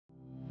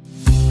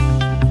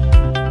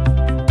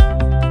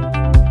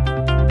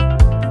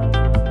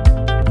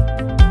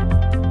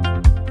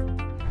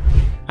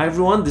Hi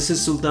everyone, this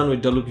is Sultan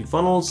with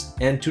WPFunnels,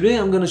 and today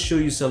I'm going to show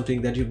you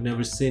something that you've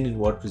never seen in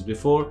WordPress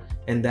before,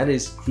 and that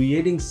is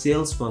creating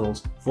sales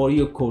funnels for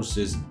your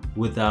courses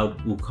without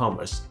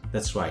WooCommerce.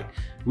 That's right.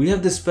 We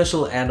have this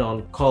special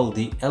add-on called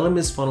the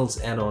LMS Funnels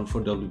Add-on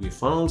for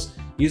WPFunnels,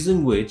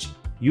 using which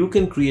you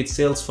can create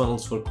sales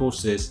funnels for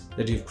courses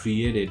that you've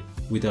created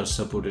with our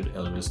supported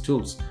LMS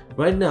tools.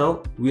 Right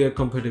now, we are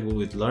compatible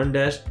with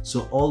LearnDash,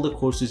 so all the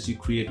courses you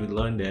create with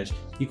LearnDash,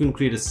 you can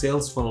create a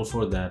sales funnel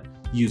for that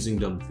using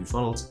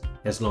WPFunnels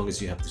as long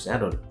as you have this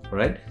add-on.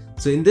 Alright,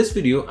 so in this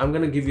video I'm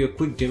going to give you a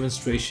quick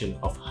demonstration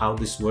of how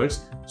this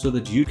works so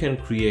that you can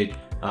create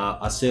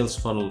a sales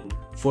funnel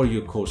for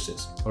your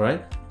courses.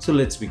 Alright, so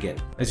let's begin.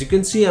 As you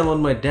can see, I'm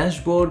on my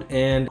dashboard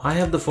and I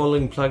have the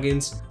following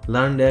plugins.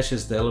 LearnDash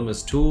is the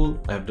LMS tool.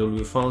 I have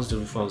WPFunnels,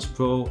 WPFunnels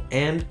Pro,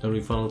 and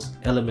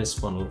WPFunnels LMS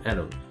Funnel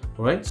Addon.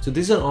 Alright, so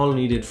these are all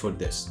needed for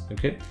this.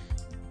 Okay,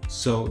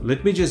 so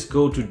let me just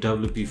go to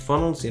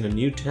WPFunnels in a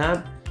new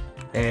tab.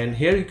 And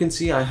here you can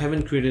see I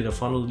haven't created a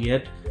funnel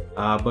yet,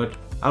 but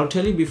I'll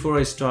tell you before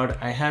I start,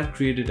 I have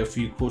created a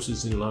few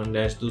courses in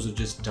LearnDash. Those are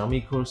just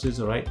dummy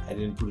courses, alright? I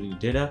didn't put any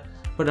data,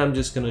 but I'm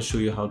just going to show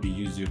you how to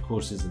use your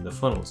courses in the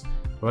funnels.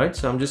 Alright,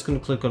 so I'm just going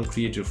to click on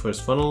create your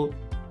first funnel,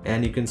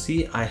 and you can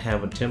see I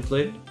have a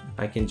template.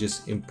 I can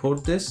just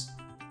import this,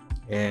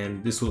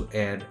 and this will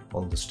add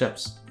all the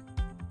steps.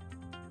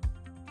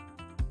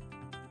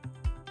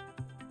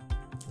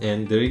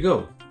 And there you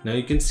go. Now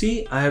you can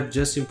see I have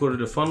just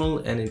imported a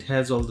funnel and it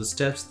has all the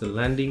steps: the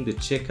landing, the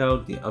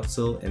checkout, the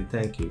upsell, and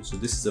thank you. So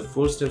this is a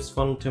 4 steps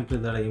funnel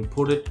template that I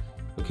imported.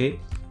 Okay,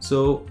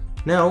 so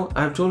now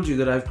I've told you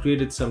that I've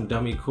created some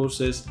dummy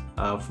courses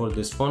for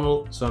this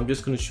funnel. So I'm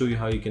just going to show you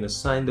how you can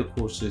assign the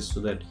courses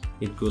so that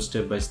it goes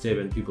step by step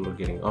and people are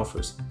getting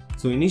offers.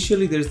 So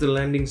initially there's the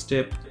landing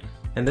step,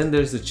 and then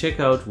there's the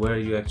checkout where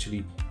you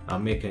actually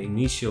make an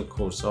initial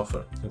course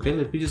offer. Okay,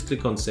 let me just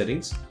click on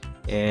settings,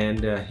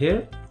 and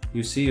here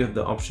you see you have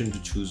the option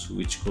to choose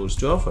which course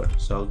to offer.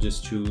 So I'll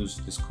just choose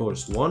this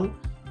course 1,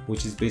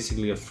 which is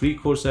basically a free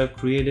course I've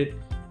created.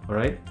 All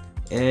right,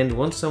 and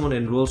once someone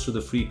enrolls to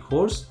the free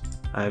course,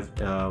 I'm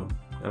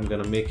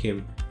gonna make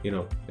him,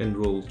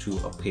 enroll to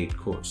a paid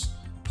course.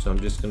 So I'm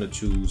just gonna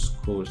choose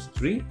course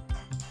 3,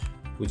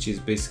 which is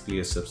basically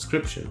a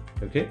subscription.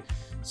 Okay,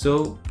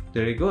 so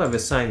there you go. I've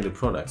assigned the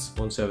products.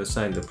 Once I've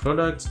assigned the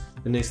products,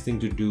 the next thing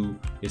to do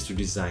is to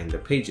design the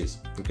pages.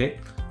 Okay,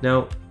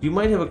 now you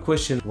might have a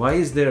question, why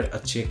is there a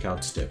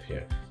checkout step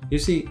here? You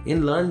see,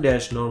 in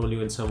LearnDash, normally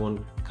when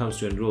someone comes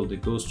to enroll, they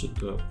goes to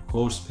the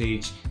course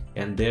page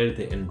and there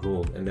they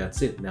enroll, and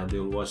that's it. Now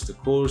they'll watch the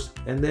course,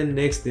 and then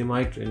next they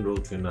might enroll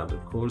to another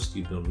course.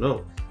 You don't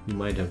know, you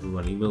might have to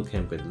run email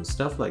campaigns and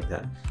stuff like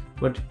that.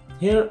 But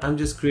here I'm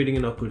just creating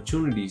an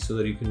opportunity so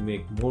that you can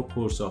make more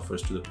course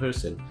offers to the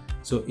person.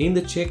 So in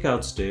the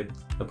checkout step,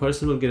 a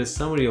person will get a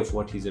summary of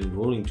what he's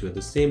enrolling to. At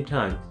the same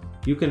time,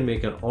 you can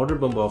make an order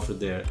bump offer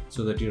there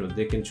so that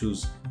they can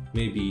choose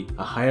maybe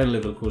a higher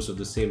level course of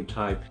the same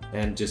type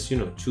and just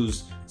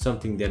choose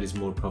something that is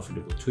more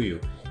profitable to you.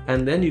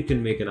 And then you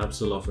can make an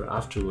upsell offer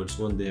afterwards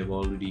when they have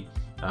already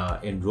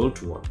enrolled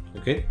to one.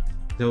 Okay,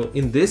 so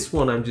in this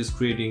one I'm just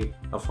creating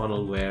a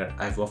funnel where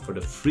I've offered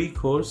a free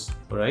course,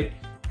 all right,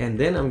 and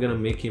then I'm gonna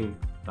make him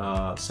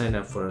sign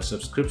up for a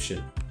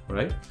subscription. All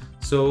right,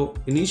 so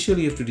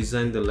initially you have to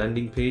design the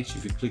landing page.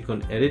 If you click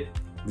on edit,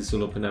 this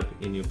will open up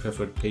in your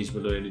preferred page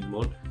builder edit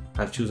mode.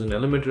 I've chosen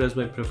Elementor as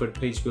my preferred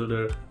page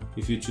builder.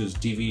 If you choose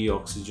DV,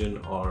 Oxygen,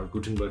 or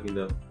Gutenberg in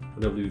the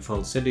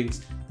WPFunnels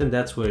settings, then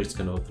that's where it's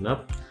going to open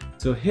up.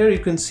 So here you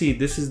can see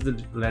this is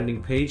the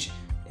landing page,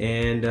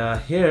 and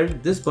here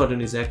this button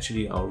is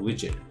actually our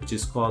widget, which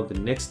is called the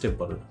next step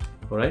button.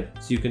 All right,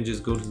 so you can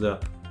just go to the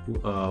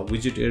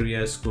widget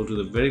area, scroll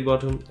to the very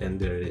bottom, and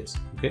there it is.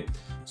 Okay,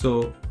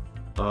 so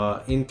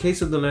in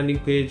case of the landing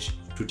page,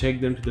 to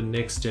take them to the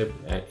next step,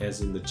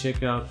 as in the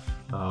checkout,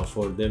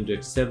 for them to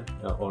accept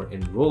or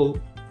enroll,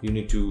 you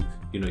need to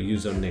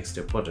use our next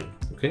step button.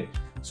 Okay,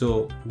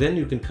 so then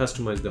you can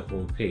customize the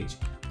whole page.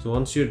 So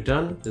once you're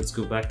done, let's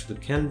go back to the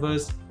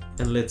canvas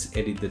and let's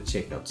edit the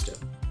checkout step.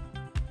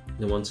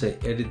 Now once I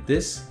edit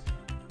this,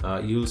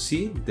 you'll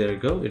see there you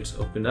go, it's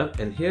opened up,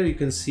 and here you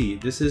can see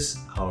this is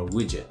our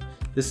widget.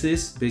 This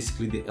is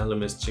basically the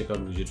LMS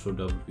checkout widget for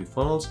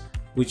WPFunnels,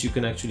 which you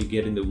can actually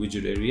get in the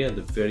widget area at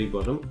the very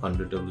bottom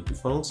under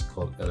WPFunnels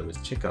called LMS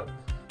checkout.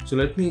 So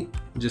let me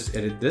just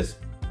edit this,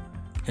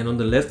 and on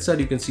the left side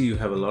you can see you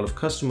have a lot of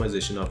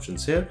customization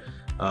options here.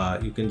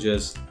 You can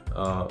just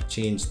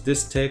change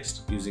this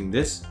text using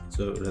this.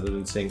 So rather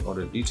than saying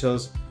order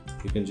details,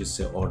 you can just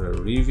say order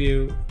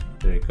review.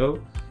 There you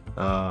go.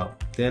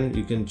 Then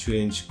you can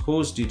change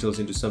course details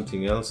into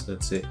something else.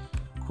 Let's say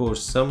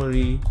course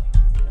summary.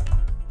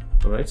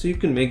 All right, so you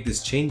can make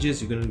these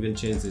changes. You can even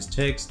change this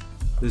text.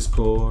 This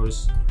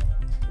course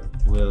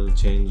will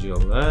change your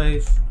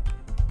life.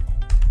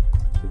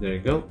 So there you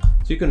go.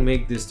 So you can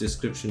make this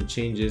description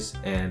changes,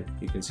 and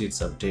you can see it's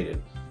updated.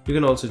 You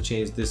can also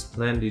change this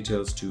plan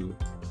details to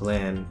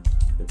plan,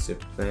 let's say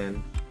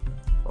plan,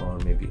 or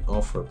maybe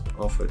offered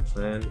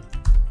plan.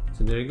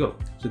 So there you go.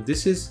 So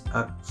this is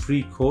a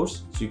free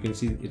course. So you can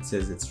see it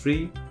says it's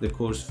free. The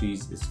course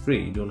fees is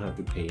free. You don't have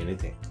to pay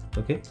anything.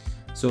 Okay.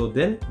 So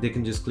then they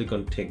can just click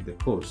on take the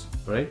course,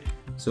 right?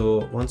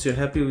 So once you're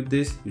happy with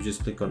this, you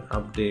just click on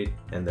update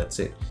and that's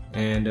it.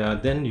 And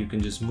then you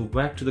can just move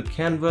back to the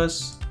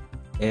canvas,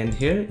 and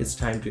here it's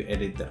time to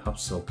edit the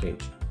upsell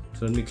page.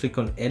 So let me click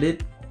on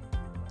edit,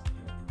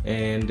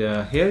 and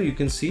here you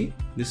can see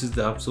this is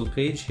the upsell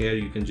page. Here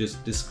you can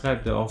just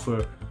describe the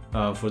offer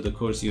for the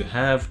course you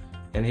have,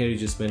 and here you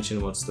just mention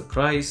what's the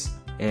price,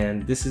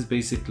 and this is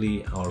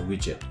basically our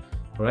widget.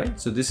 All right,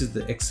 so this is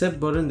the accept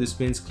button. This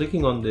means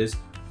clicking on this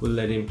will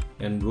let him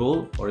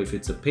enroll, or if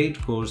it's a paid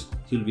course,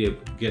 he'll be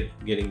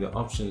getting the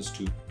options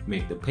to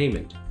make the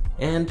payment.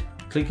 And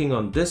clicking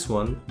on this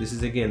one, this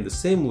is again the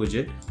same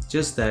widget,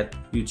 just that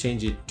you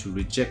change it to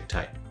reject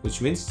type, which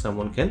means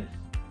someone can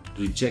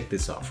reject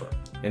this offer.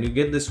 And you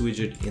get this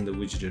widget in the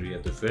widget area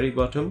at the very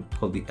bottom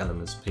called the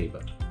LMS Pay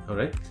button. All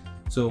right,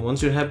 so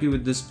once you're happy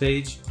with this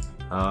page,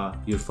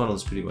 your funnel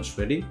is pretty much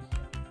ready.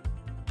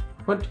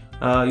 But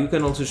you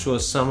can also show a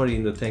summary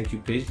in the thank you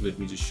page. Let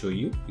me just show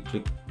you. You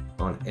click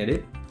on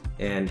edit,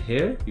 and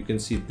here you can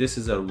see this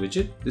is our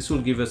widget. This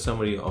will give a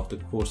summary of the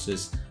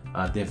courses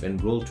they've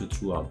enrolled to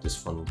throughout this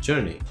funnel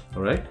journey.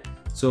 All right,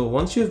 so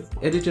once you've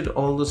edited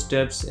all the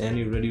steps and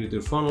you're ready with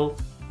your funnel,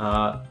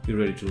 you're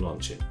ready to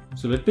launch it.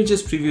 So let me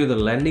just preview the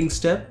landing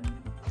step,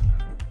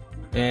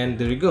 and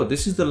there you go.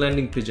 This is the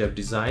landing page I've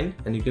designed,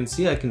 and you can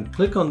see I can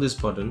click on this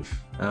button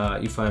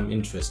if I'm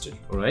interested.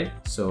 All right,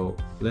 so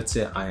let's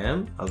say I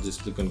am. I'll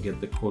just click on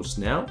get the course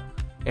now,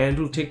 and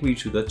it will take me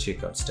to the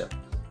checkout step.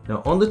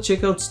 Now on the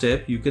checkout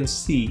step, you can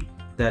see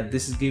that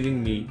this is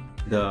giving me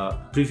the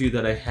preview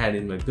that I had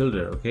in my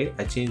builder. Okay,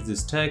 I changed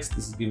this text.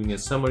 This is giving me a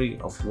summary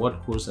of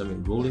what course I'm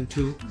enrolling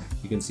to.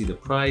 You can see the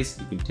price.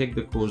 You can take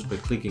the course by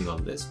clicking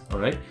on this. All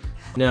right,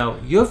 now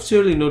you have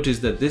surely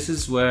noticed that this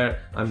is where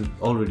I'm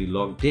already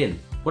logged in.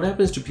 What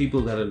happens to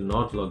people that are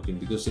not logged in?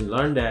 Because in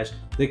LearnDash,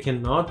 they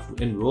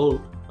cannot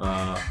enroll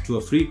to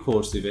a free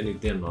course even if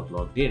they're not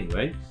logged in,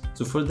 right?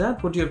 So for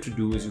that, what you have to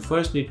do is you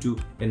first need to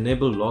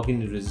enable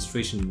login and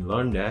registration in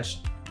LearnDash,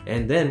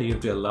 and then you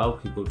have to allow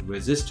people to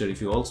register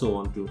if you also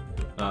want to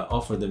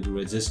offer them to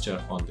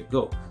register on the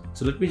go.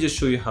 So let me just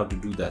show you how to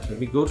do that. Let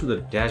me go to the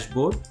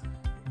dashboard,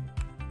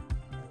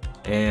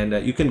 and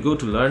you can go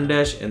to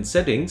LearnDash and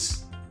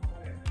settings,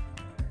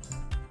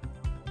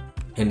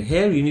 and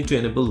here you need to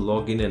enable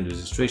login and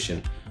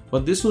registration.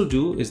 What this will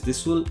do is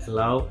this will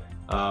allow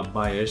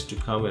buyers to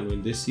come, and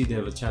when they see they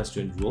have a chance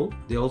to enroll,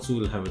 they also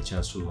will have a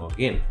chance to log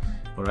in.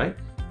 All right,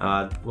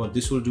 what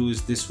this will do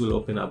is this will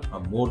open up a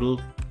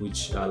modal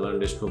which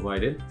LearnDash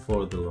provided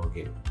for the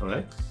login. All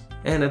right,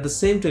 and at the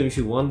same time, if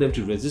you want them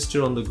to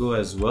register on the go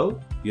as well,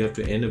 you have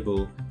to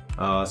enable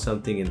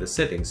something in the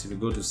settings. If you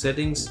go to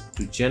settings,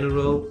 to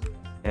general,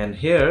 and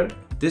here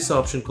this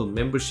option called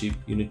membership,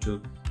 you need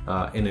to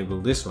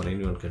enable this one.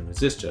 Anyone can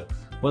register.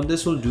 What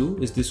this will do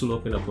is this will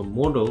open up a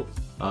modal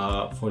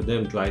for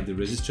them to either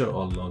register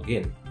or log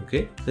in.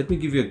 Okay, let me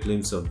give you a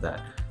glimpse of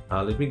that.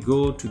 Let me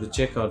go to the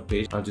checkout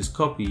page. I'll just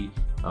copy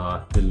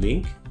the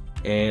link,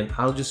 and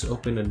I'll just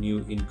open a new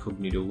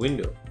incognito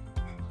window.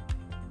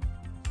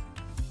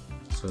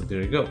 So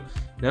there you go.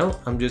 Now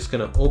I'm just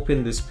gonna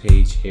open this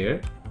page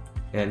here,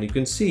 and you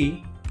can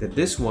see that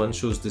this one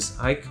shows this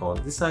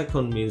icon. This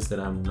icon means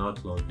that I'm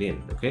not logged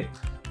in. Okay,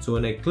 so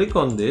when I click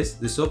on this,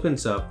 this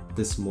opens up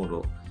this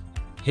modal.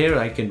 Here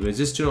I can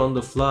register on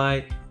the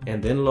fly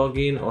and then log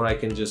in, or I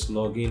can just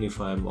log in if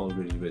I'm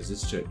already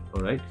registered.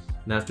 All right,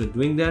 and after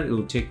doing that, it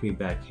will take me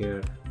back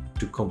here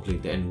to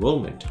complete the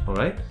enrollment. All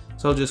right,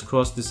 so I'll just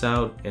cross this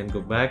out and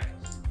go back,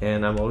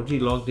 and I'm already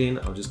logged in.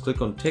 I'll just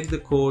click on take the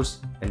course,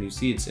 and you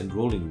see it's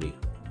enrolling me.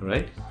 All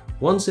right,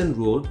 once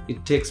enrolled,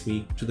 it takes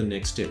me to the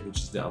next step, which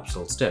is the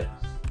upsell step.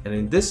 And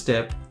in this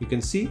step, you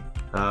can see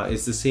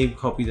it's the same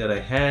copy that I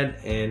had,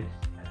 and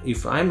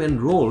if I'm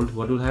enrolled,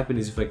 what will happen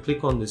is if I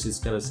click on this, it's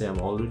gonna say I'm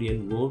already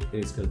enrolled, and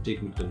it's gonna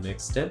take me to the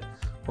next step.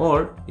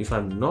 Or if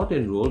I'm not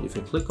enrolled, if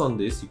I click on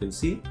this, you can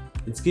see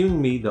it's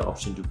giving me the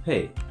option to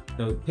pay.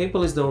 Now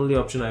PayPal is the only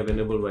option I've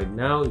enabled right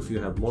now. If you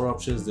have more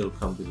options, they'll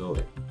come below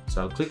it.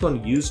 So I'll click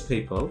on use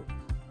PayPal,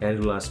 and it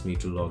will ask me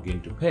to log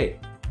in to pay.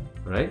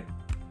 Right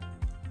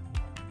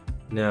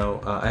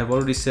now I've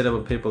already set up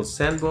a PayPal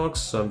sandbox,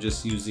 so I'm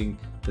just using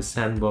the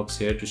sandbox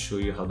here to show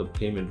you how the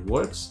payment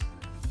works.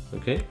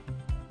 Okay,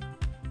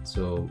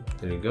 so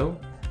there you go.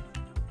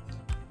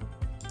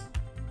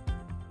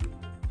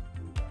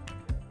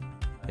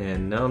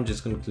 And now I'm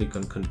just going to click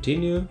on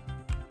continue,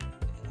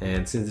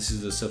 and since this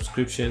is a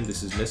subscription,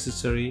 this is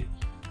necessary.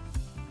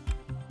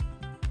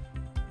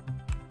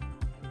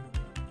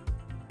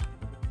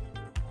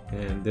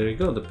 And there you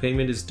go, the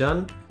payment is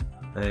done.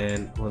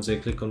 And once I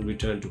click on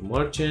return to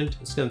merchant,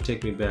 it's going to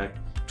take me back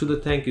to the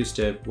thank you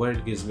step, where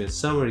it gives me a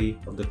summary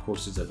of the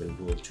courses I've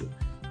enrolled to.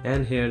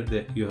 And here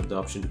you have the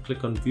option to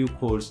click on view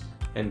course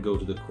and go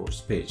to the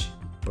course page.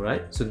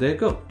 Alright, so there you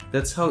go.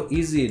 That's how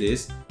easy it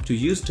is to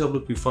use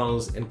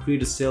WPFunnels and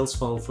create a sales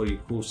funnel for your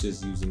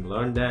courses using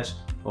LearnDash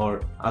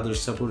or other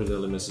supported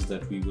LMSs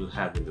that we will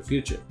have in the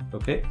future.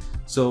 Okay,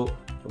 so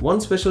one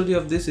specialty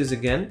of this is,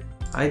 again,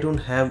 I don't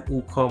have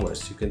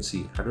WooCommerce. You can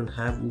see I don't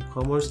have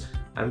WooCommerce.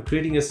 I'm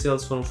creating a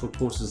sales funnel for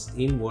courses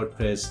in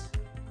WordPress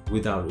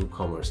without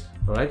WooCommerce.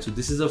 Alright, so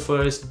this is a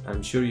first.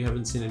 I'm sure you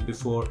haven't seen it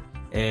before,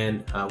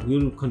 and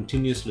we'll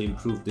continuously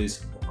improve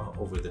this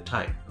over the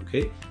time.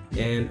 Okay,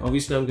 and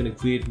obviously I'm going to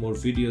create more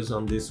videos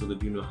on this so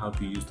that you know how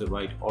to use the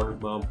right order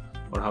bump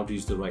or how to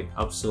use the right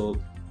upsell,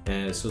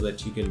 so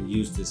that you can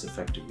use this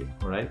effectively.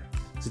 All right,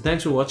 so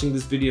thanks for watching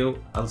this video.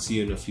 I'll see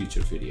you in a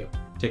future video.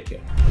 Take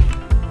care.